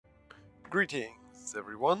Greetings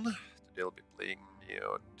everyone, today I'll be playing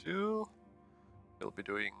Nioh 2. We'll be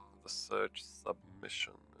doing the search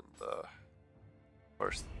submission in the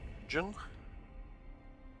first region.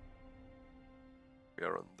 We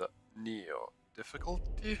are on the Nioh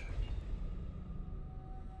difficulty.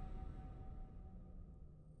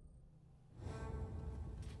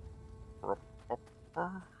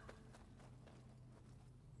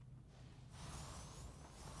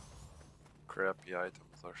 Crappy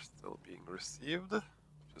items are still being received, which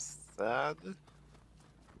is sad.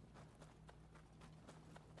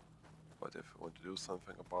 But if we want to do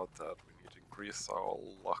something about that, we need to increase our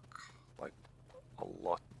luck, like a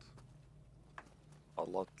lot. A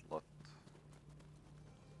lot. Okay,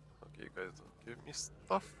 you guys don't give me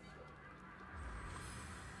stuff.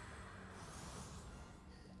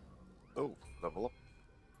 Oh, level up.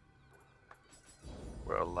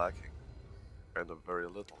 We're lacking kind of very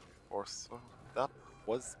little before, so that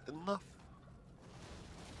was enough.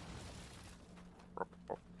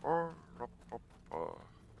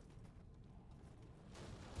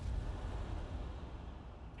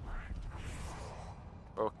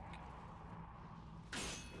 Okay.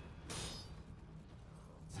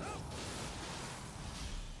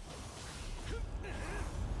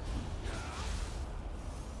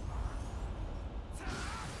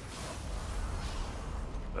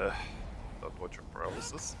 Don't watch your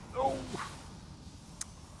paralysis. No!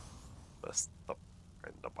 Messed up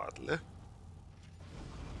kinda badly.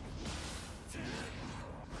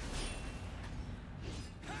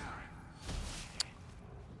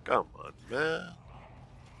 Come on, man.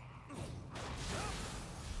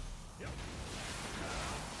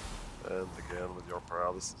 And again with your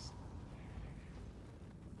paralysis.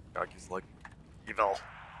 Kaki's like evil.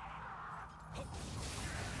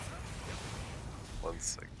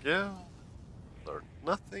 Once again. Learned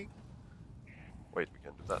nothing. Wait, we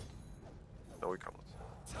can do that. No, we cannot.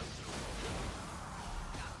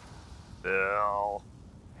 Hell.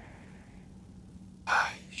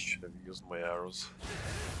 I should have used my arrows.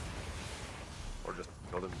 Or just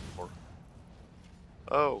killed him before.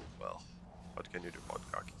 Oh, well. What can you do about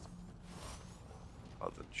Kakis?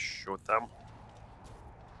 Other than shoot them.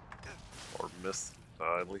 Or miss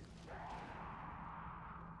entirely.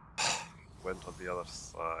 Went on the other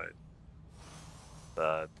side.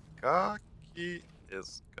 That Kaki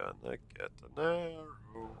is gonna get an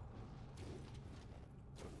arrow.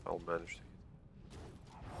 I'll manage to hit.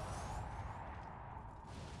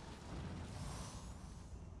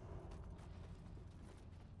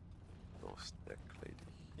 No snack lady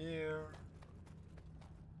here.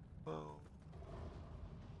 Oh.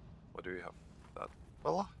 What do we have? That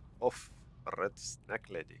fella? Off. Red snack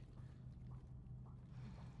lady.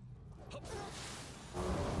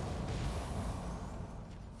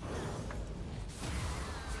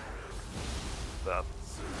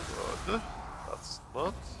 That's good. That's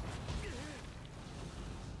not.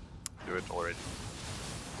 Do it already.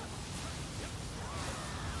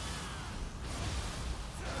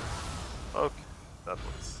 Okay, that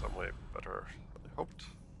was some way better than I hoped.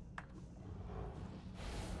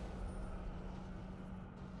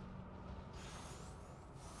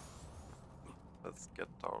 Let's get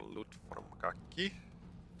our loot from Kaki.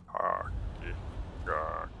 Kaki.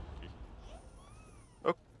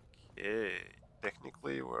 Okay,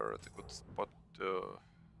 technically we're at a good spot to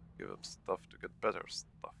give him stuff to get better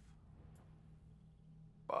stuff.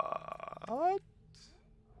 But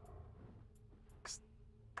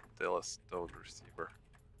still a stone receiver.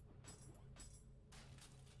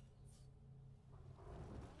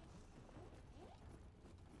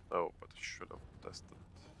 Oh, but I should have tested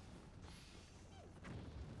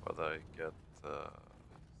whether I get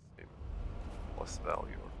same plus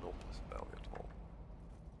value or no plus value at all.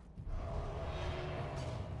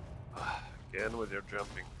 Again with your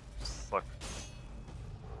jumping, you suck.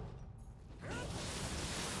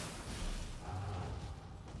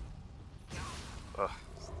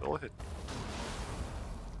 Still a hit.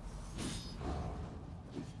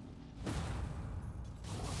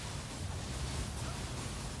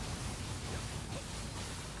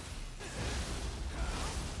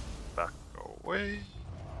 Back away.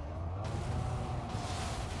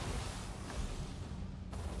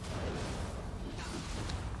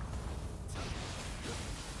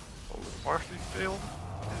 Only partly failed.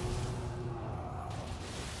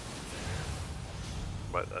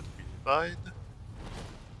 Might that be died?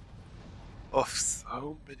 Of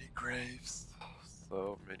so many graves.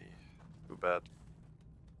 So many. Too bad.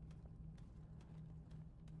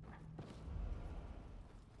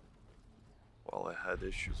 Well, I had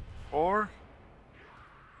issues before.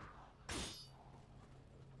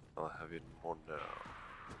 I'll have even more now.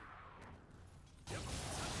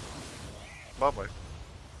 Bye-bye.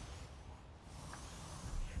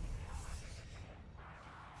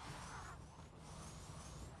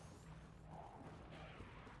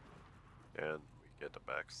 And we get a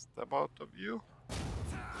backstab out of you.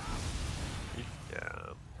 We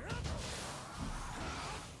can.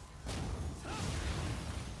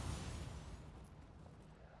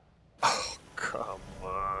 Oh, come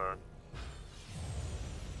on.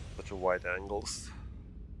 Such a wide angles.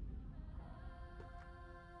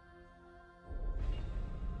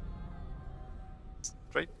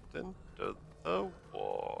 Straight into the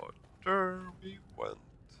water we went.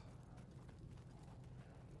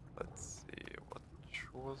 Let's see, which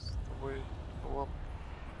was the way to go up?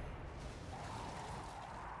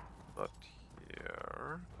 Not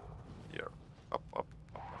here. Here. Up, up,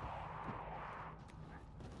 up.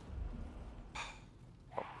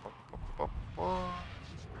 Up, up, up, up, up.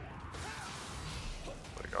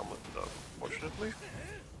 Like I'm unfortunately.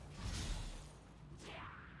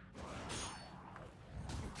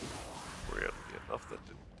 Weirdly enough, that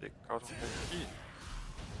didn't take out of my key.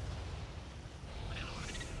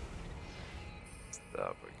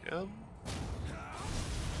 Stab again.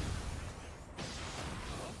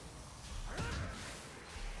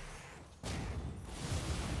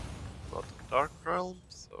 Not Dark Realm,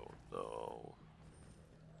 so no.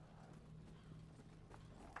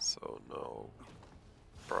 So no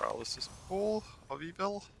paralysis pool of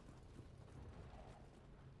evil.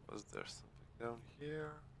 Was there something down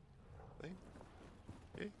here? Thing?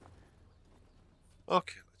 Okay.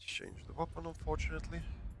 Okay, let's change the weapon, unfortunately.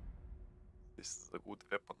 This is a good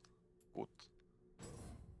weapon. Good.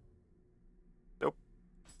 Nope.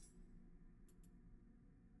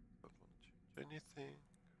 Don't want to change anything.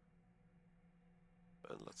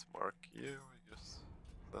 And let's mark here, I guess.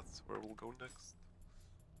 That's where we'll go next.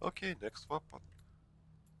 Okay, next weapon.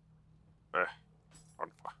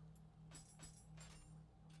 Donfa.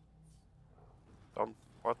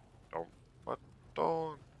 Donfa, Donfa,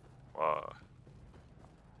 Donfa.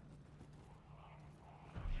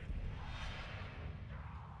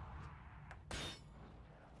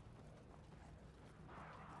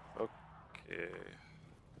 Okay.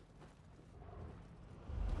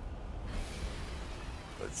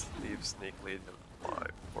 Let's leave Snake Lady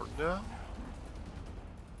alive for now.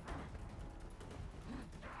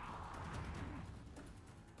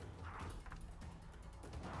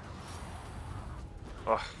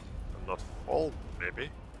 Ugh, I'm not full, maybe.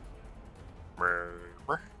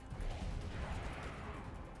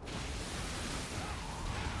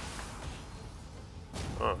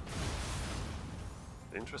 Huh.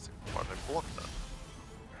 Interesting part, I blocked that.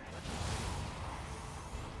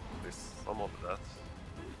 At least some of that.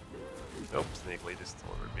 Nope, Snake Lady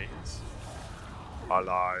still remains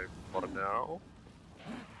alive for now.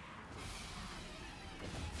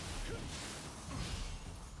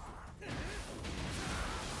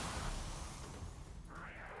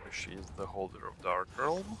 She is the holder of Dark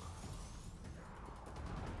Realm.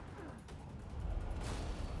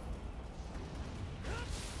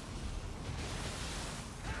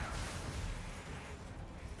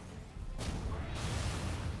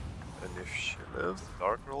 And if she lives, the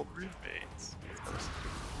Dark Realm remains.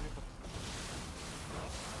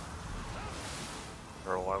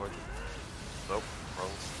 Her alive again? Nope, wrong.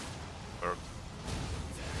 Third.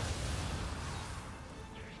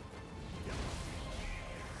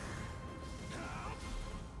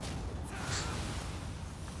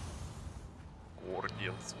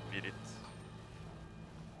 Guardian Spirit.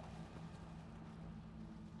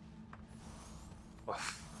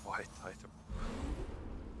 White item.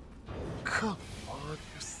 Come on,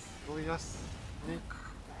 you silly ass snake.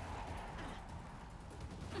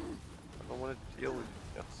 I don't want to deal with it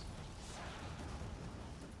yet.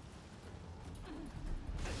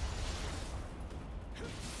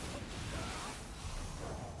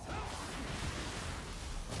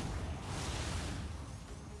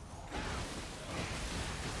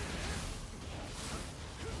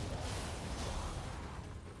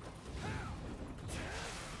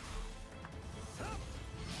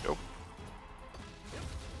 Nope.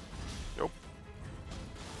 Nope.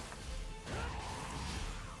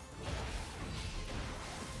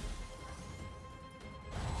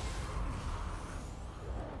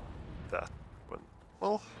 That went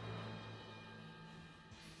well.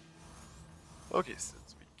 Okay,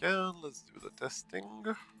 since we can, let's do the testing.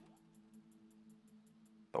 The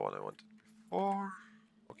one I wanted before.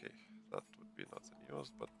 Okay, that would be not the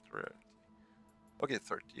news, but rarity. Okay,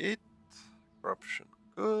 38. Corruption,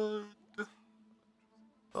 good.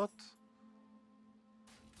 Not.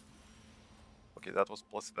 Okay, that was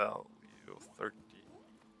plus value 30.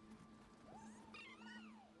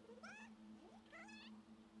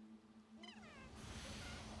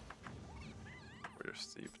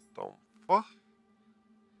 received Tomfa.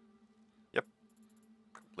 Yep,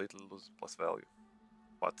 completely lose plus value.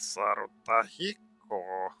 But Sarutahiko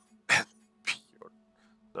and pure.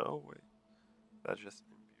 No way. That's just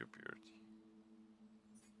impure purity.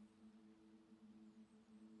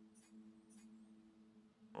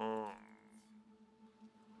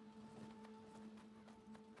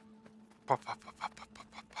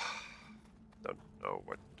 Don't know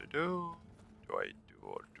what to do. Do I do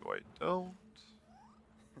or do I don't?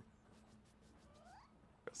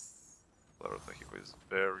 Because Sarutahiko is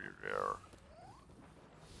very rare.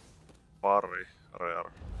 Very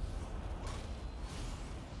rare.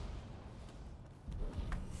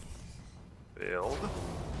 Failed.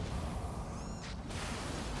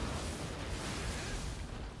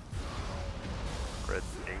 Red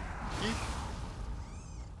Enki.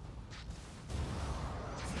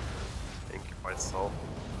 Enki by himself.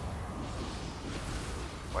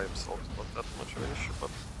 By himself is not that much of an issue,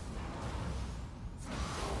 but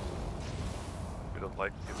we don't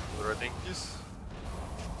like using the red Enkis.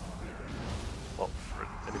 Well, red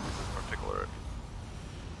enemies in particular.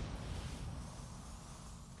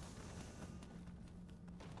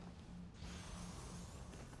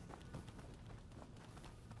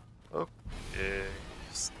 Okay,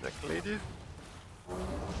 Snack Lady.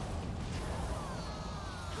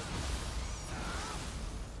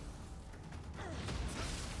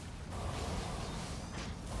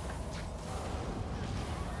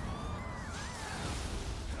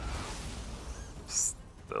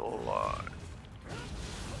 Still alive.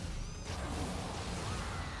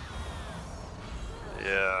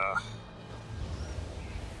 Yeah.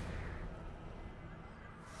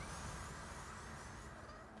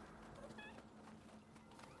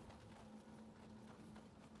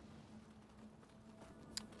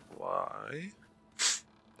 Why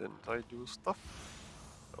didn't I do stuff?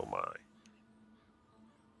 Oh my.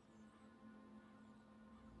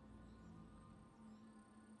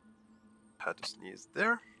 Had to sneeze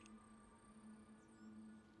there.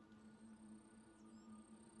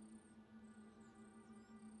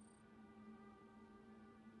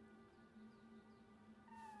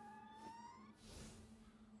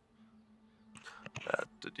 Had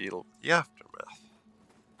to deal with the aftermath.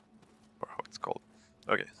 Or how it's called.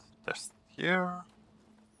 Okay, test here.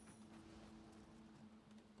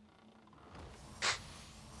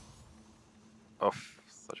 Oh,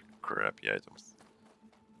 such crappy items.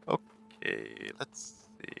 Okay, let's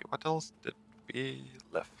see. What else did we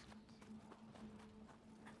left?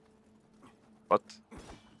 What?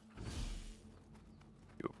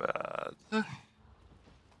 Too bad.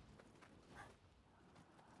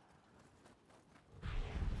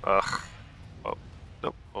 Ugh. Oh,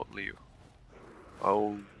 nope, only you.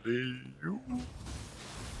 Only you.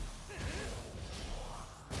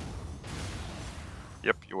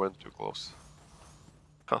 Yep, you went too close.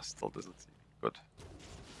 Still doesn't see me. Good.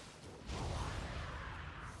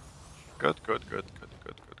 Good, good, good, good,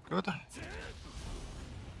 good, good, good.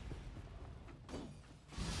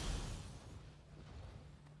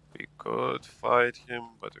 We could fight him,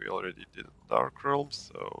 but we already did in Dark Realm,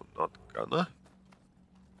 so not gonna.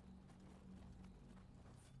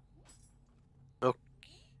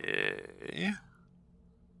 Okay.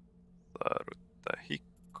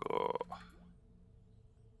 Sarutahiko.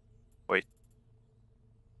 Wait.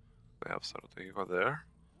 We have Sarutahiko there.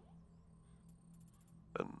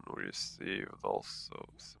 And we received also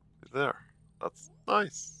simply there. That's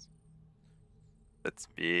nice. That's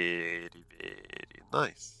very, very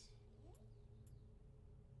nice.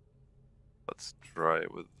 Let's try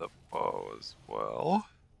with the bow as well.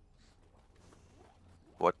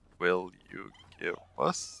 What will you give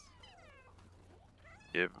us?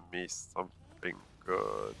 Give me something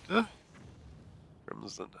good.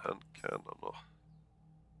 Crimson Hand Cannon.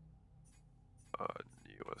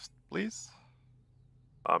 Newest, please.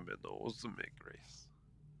 Ameno's Grace.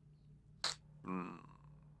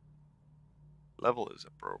 Level is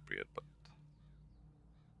appropriate,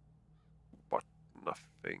 but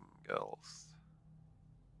nothing else.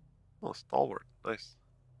 Oh, Stalwart, nice.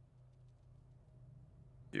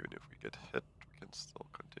 Even if we get hit, we can still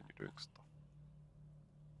continue doing stuff.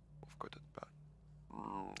 Of good and bad.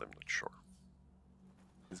 I'm not sure.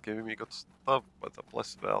 He's giving me good stuff, but the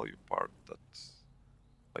plus value part that's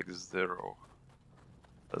like 0.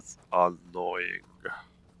 That's annoying.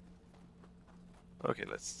 Okay,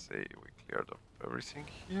 let's see. We cleared up everything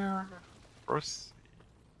here. Proceed.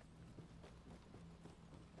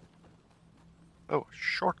 Oh,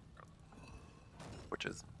 shortcut. Which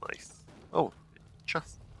is nice. Oh,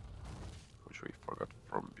 chest. Which we forgot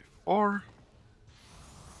from before.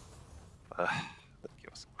 That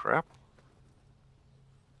gives crap.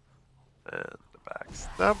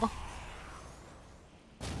 stab.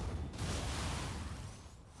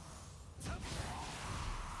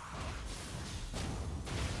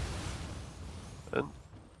 And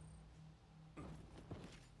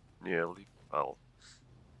nearly fell.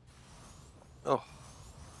 Oh.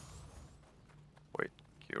 Wait,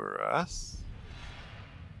 cuirass?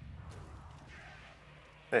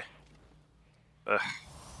 Eh. But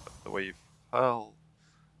the way you fell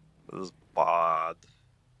is bad.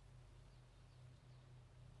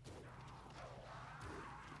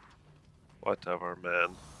 Whatever,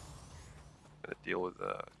 man. Gonna deal with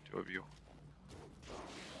the two of you.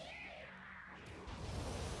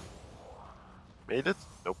 Made it?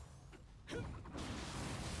 Nope.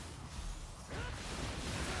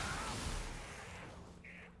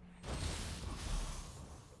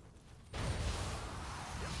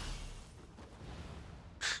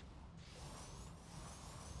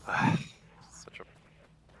 Such a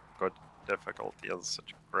good difficulty and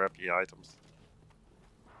such crappy items.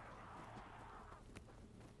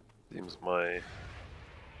 Seems my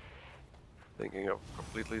thinking of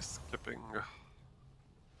completely skipping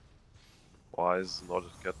Wise in order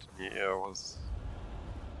to get to Nioh was...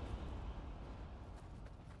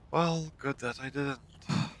 well, good that I didn't.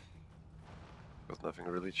 Because nothing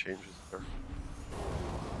really changes there.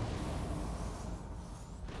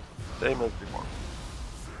 Same as before.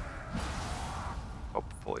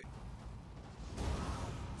 Hopefully.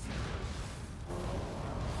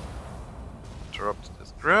 Interrupt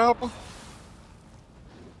this grab.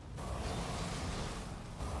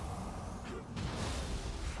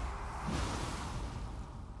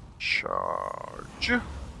 Charge.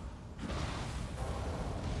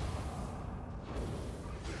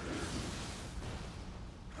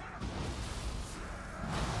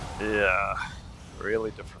 Yeah,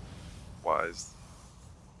 really different. Wise.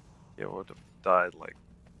 He would have died like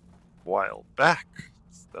a while back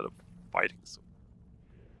instead of fighting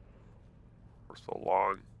for so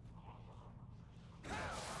long.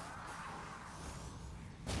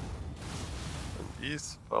 And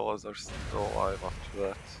these fellas are still alive after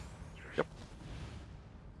that. Yep.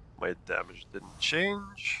 My damage didn't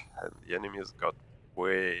change, and the enemies got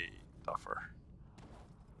way tougher.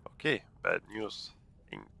 Okay, bad news.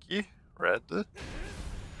 Inky, red.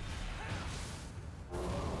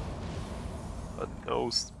 But no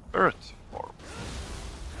spirit form.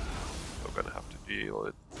 So gonna have to deal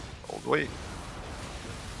it all the way.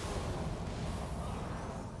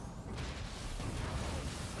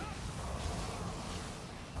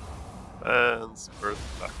 And spirit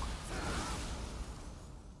back.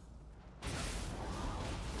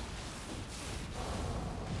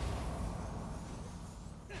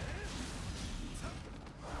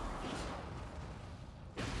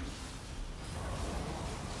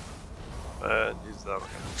 And use that again.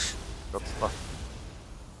 Got stuff.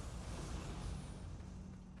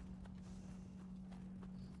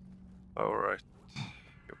 Alright,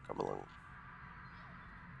 you come along.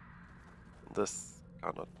 This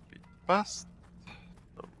cannot be passed.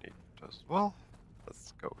 No need as well.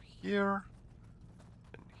 Let's go here.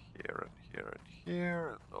 And here and here and here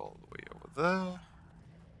and all the way over there.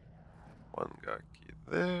 One Gaki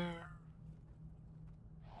there.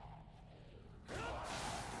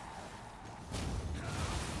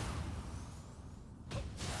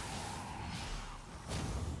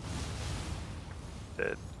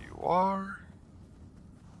 Dead you are.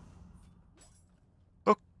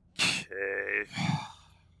 Okay.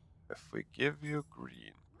 If we give you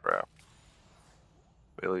green crap,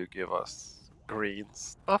 will you give us green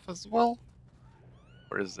stuff as well?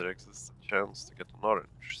 Or is there exists a chance to get an orange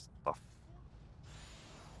stuff?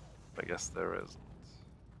 I guess there isn't.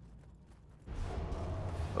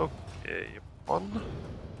 Okay, fun.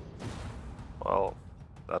 Well,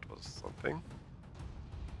 that was something.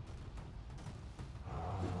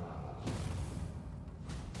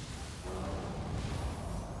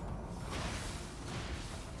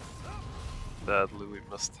 Sadly, we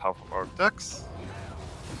missed half of our decks.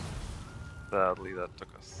 Sadly, that took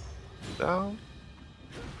us down.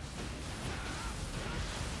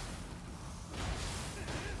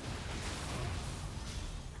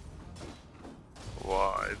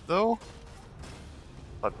 Why though?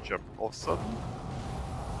 That jump all of a sudden.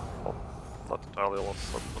 Well, not entirely all of a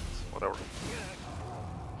sudden, but whatever.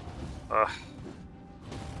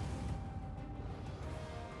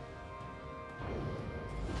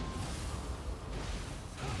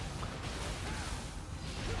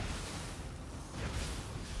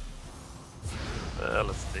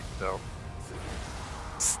 Let's take it down.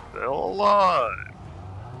 Still alive!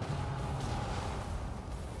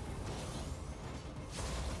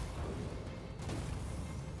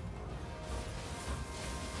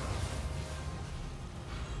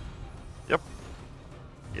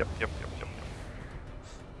 yep.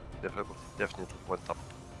 Definitely went up.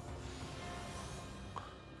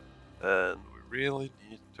 And we really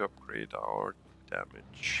need to upgrade our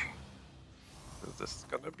damage. This is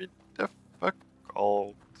gonna be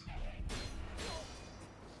difficult.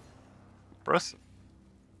 Impressive.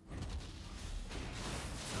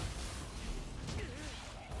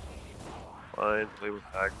 Fine, play with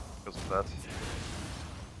Hag because of that.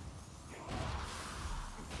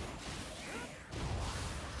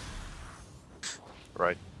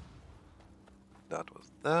 Right. That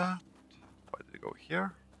was that. Why did it go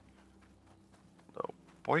here? No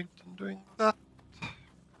point in doing that.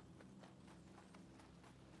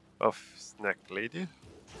 Of Snack Lady.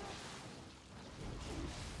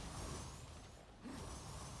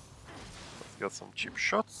 Let's get some cheap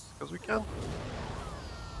shots, because we can.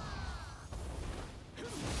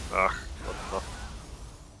 Ah, not enough.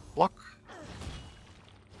 Block.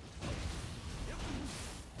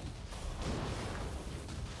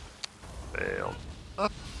 Failed.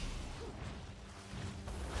 That.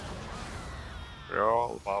 We're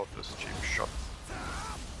all about this cheap shot.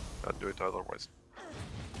 Can't do it otherwise.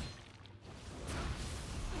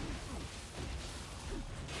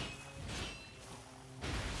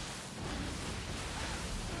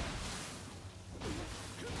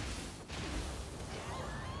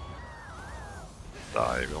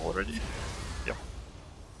 Die already. Yep.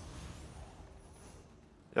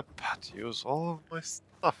 Yep, had to use all of my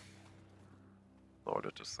stuff in order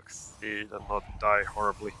to succeed and not die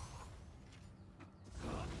horribly.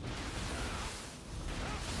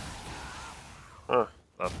 Huh,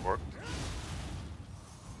 that worked.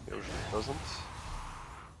 Usually doesn't.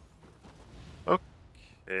 Okay,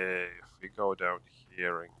 if we go down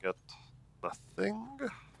here and get nothing,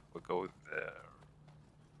 we'll go there.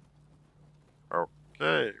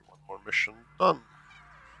 Okay, one more mission done.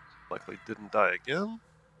 Likely didn't die again,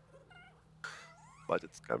 but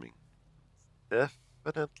it's coming.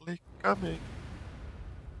 Definitely coming.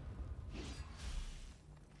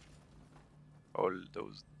 All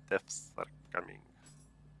those deaths are coming.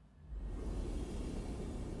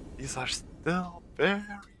 These are still very,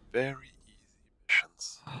 very easy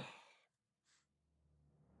missions.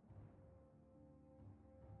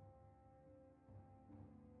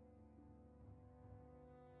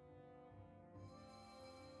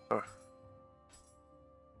 Oh.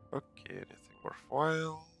 Okay, anything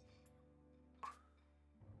worthwhile?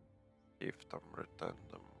 Give them, return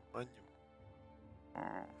them money.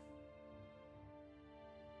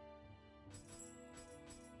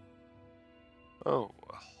 Oh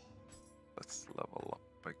well. Let's level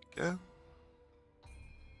up again.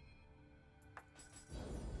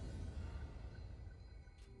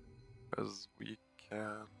 Because we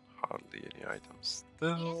can hardly any items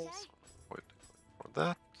still, so avoid for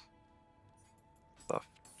that. Stuff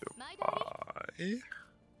to buy.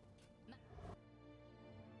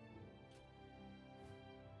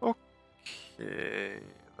 Okay,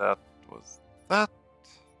 that was that.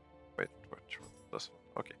 Wait, this one.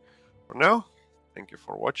 Okay. For now, thank you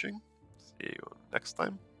for watching. See you next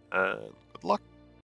time, and good luck.